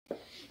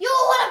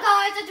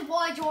it's your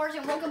boy George,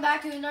 and welcome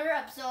back to another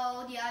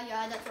episode.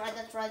 Yeah, that's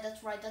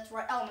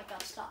right. Oh my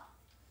god, stop.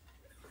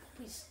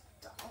 Please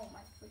stop. Oh my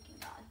freaking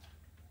god.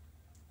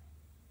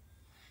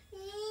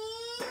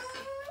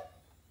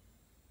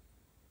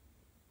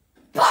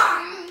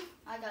 BAM!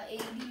 I got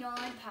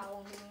 89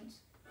 power moons.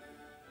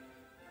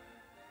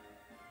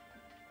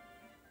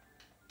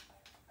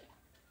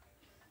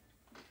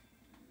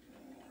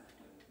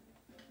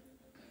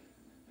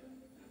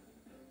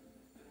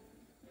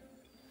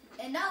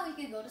 And now we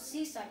can go to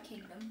Seaside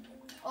Kingdom.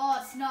 Oh,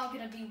 it's not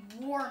gonna be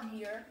warm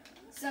here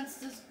since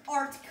this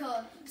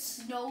Arctica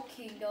Snow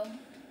Kingdom.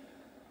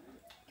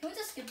 Can we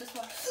just skip this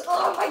one?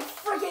 Oh my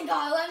freaking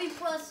god, let me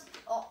press.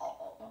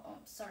 Oh,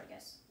 sorry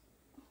guys.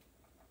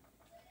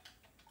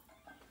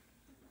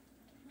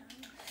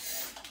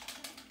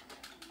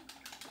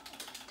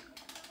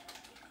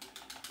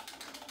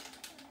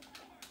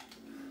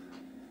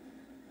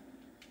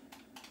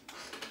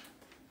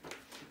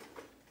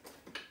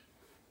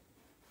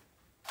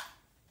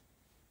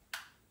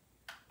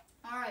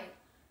 Alright.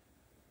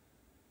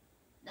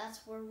 That's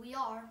where we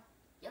are.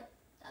 Yep,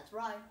 that's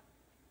right.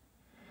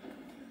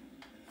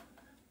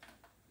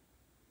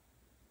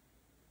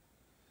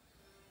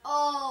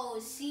 Oh,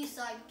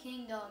 Seaside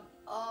Kingdom.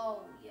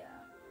 Oh, yeah.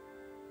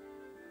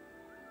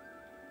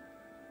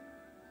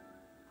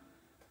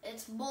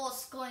 It's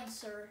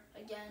Molluscoincer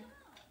again.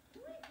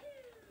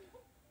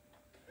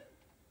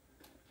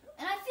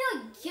 And I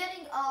feel like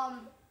getting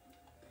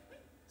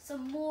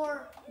some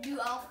more new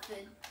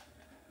outfit.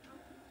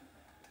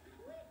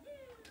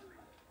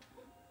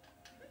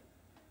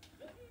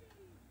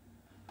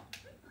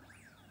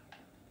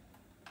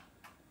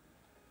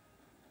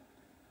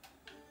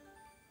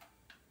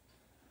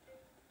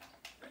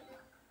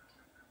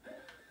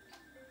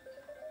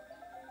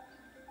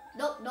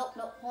 Nope,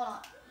 hold on.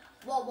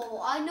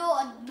 Whoa, I know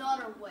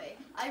another way.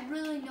 I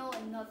really know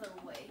another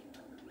way.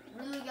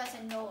 Really, guys,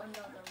 I know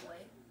another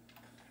way.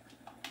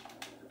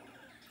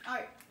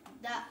 Alright,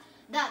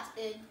 that's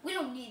it. We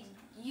don't need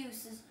to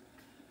use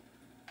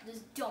this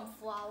dumb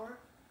flower.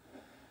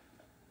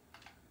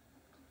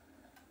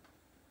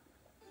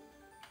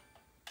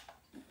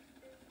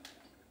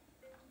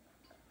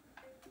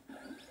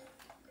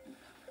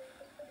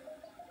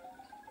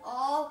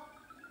 Oh.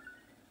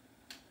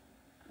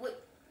 Wait.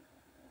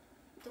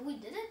 We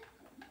did it?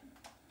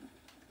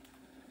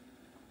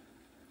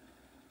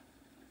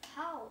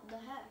 How the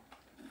heck?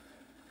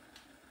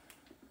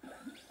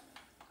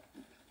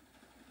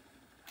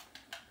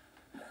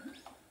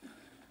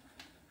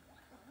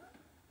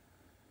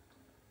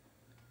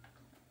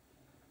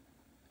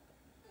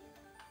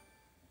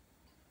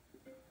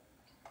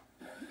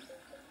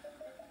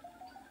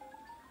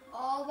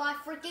 Oh my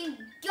freaking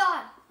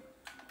god!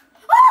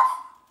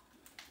 Ah!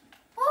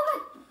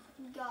 Oh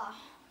my god.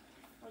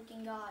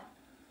 Freaking god.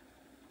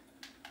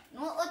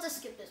 No, let's just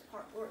skip this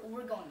part.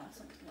 We're going on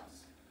something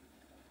else.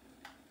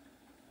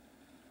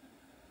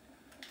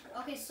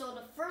 Okay, so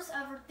the first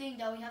ever thing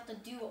that we have to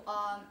do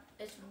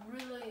is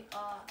really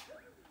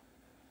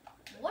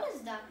what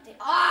is that thing?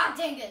 Ah,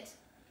 dang it!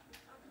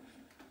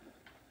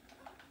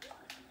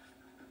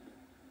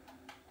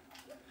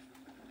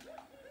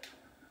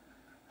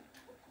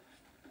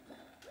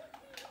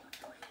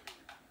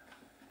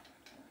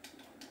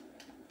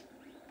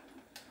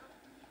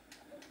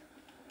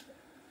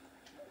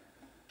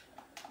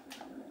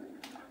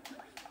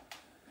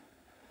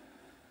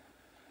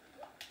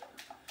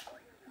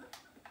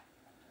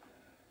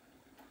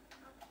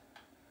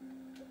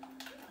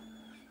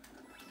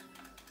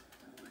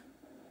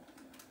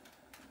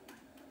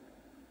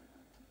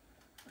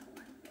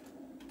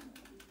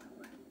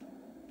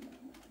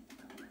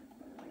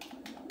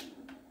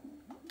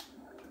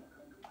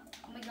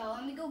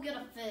 Let me go get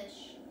a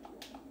fish.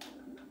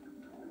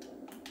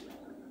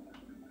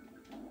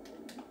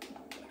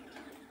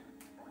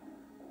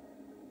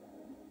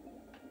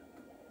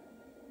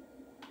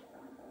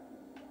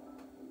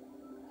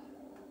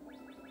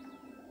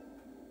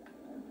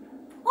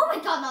 Oh my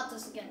god, not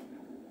this again.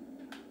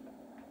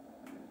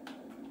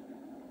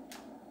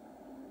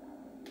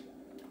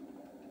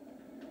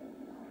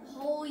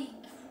 Holy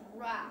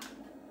crap.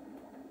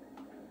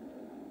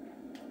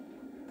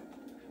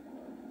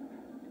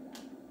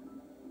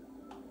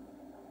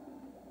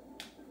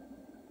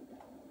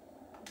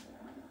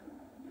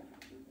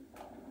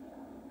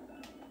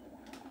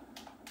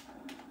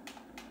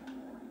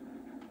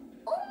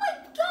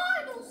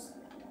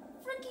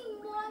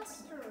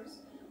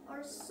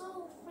 Are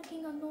so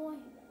freaking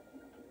annoying.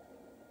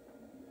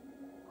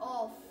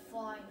 Oh,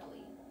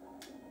 finally.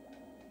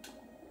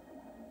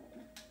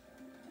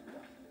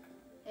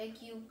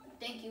 Thank you.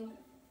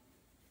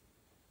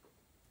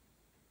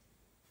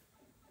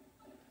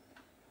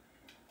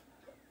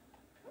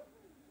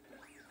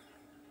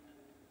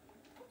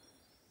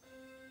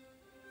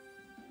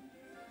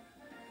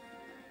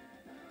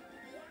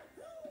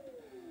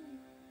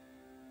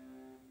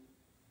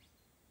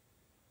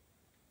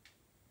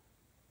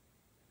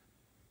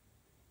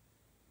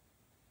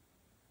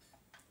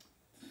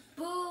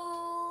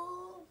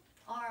 Boo!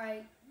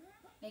 Alright.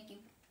 Thank you.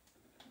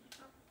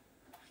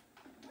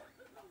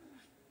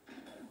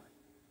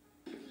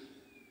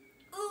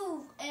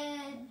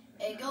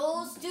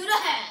 dude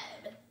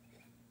ahead.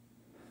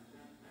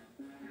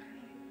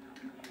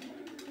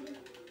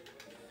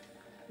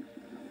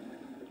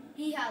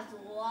 He has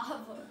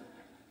lava.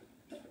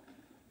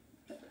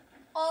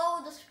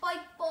 Oh, the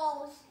spike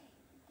balls.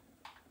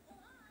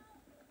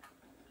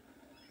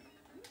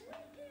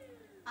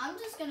 I'm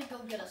just gonna go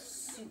get a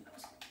suit.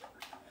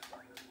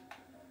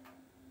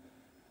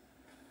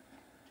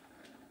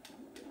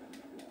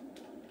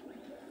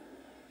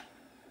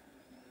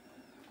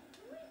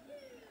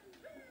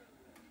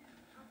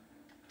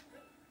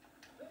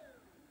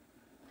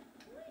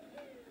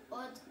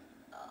 But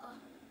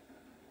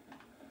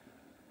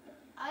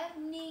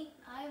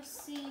I have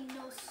seen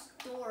no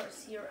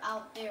stores here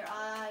out there.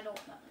 I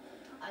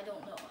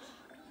don't know.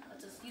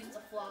 Let's just use the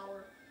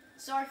flower.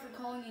 Sorry for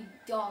calling you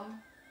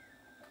dumb.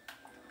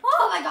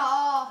 Oh my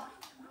god!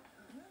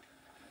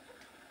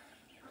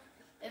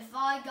 If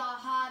I got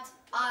hot,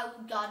 I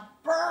would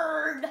got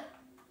burned.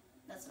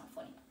 That's not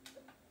funny.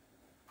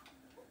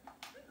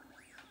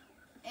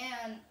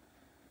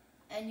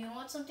 And you know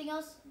what? Something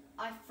else?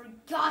 I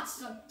forgot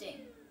something.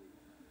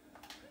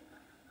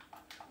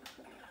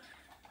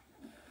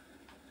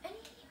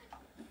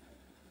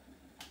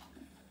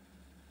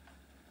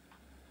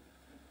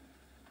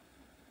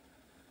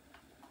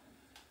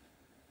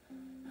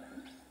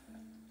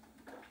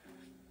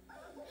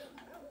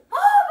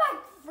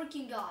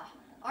 Freaking god.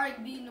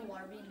 Alright, be in the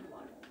water, be in the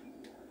water.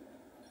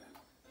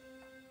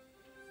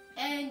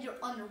 And you're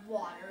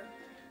underwater.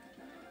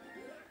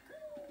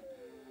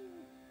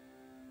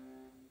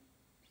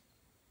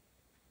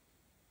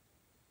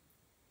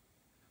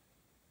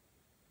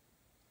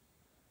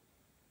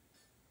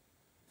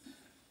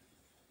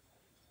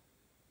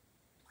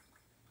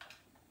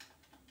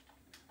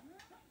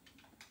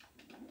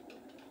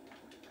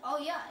 Oh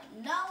yeah,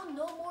 now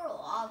no more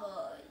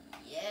lava.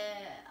 Yeah.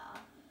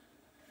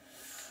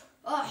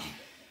 Oh.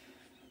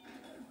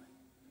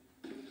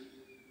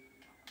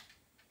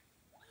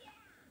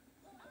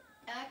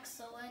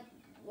 Excellent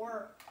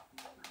work.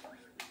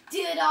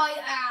 Did I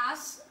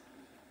ask?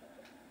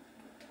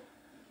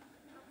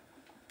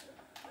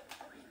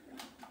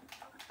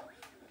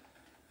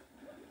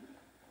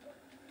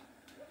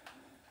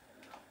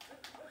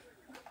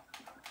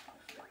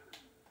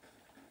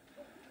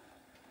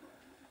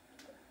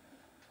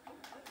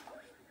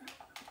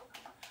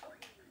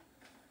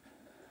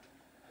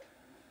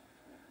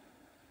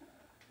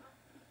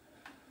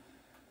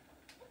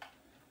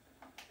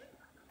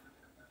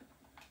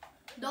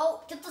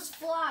 No, get this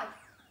flag.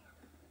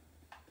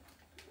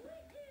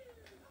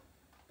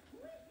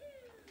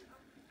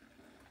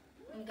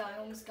 Oh god, I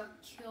almost got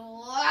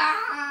killed.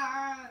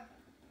 Ah!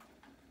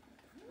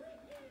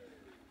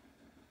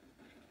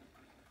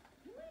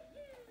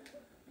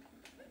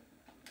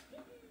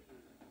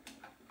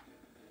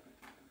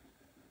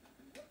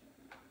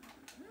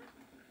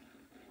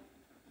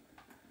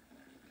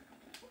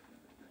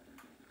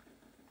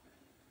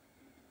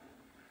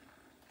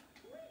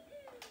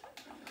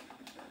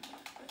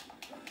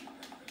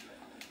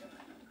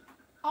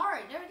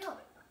 Alright, there we go.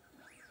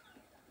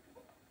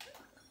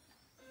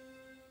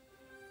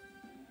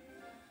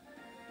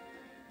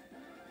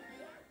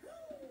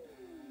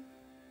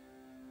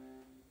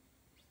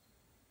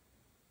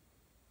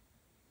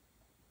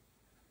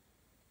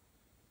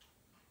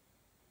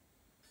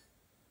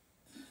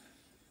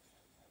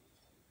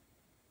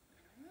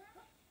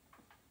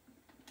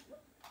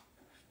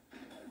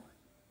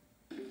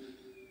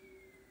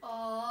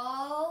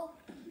 Oh.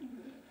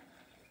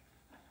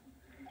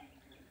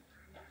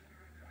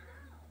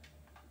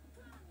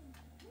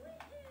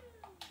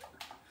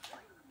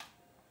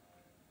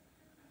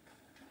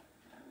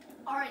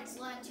 Alright, let's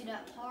land to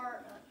that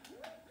part.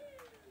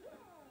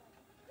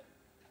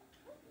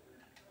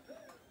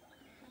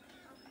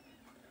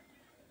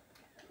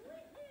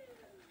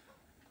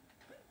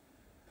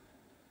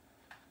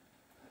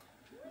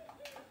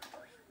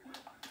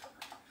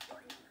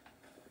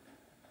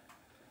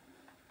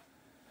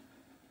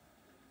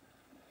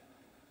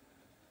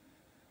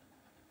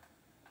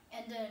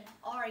 And then,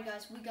 alright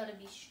guys, we gotta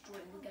be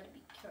straight, we gotta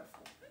be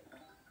careful.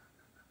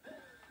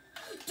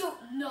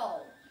 Don't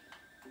know.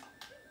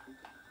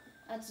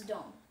 That's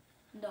dumb.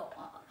 No.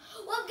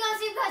 Well guys,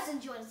 if you guys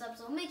enjoyed this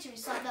episode, make sure you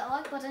slap that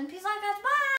like button. Peace out guys, bye!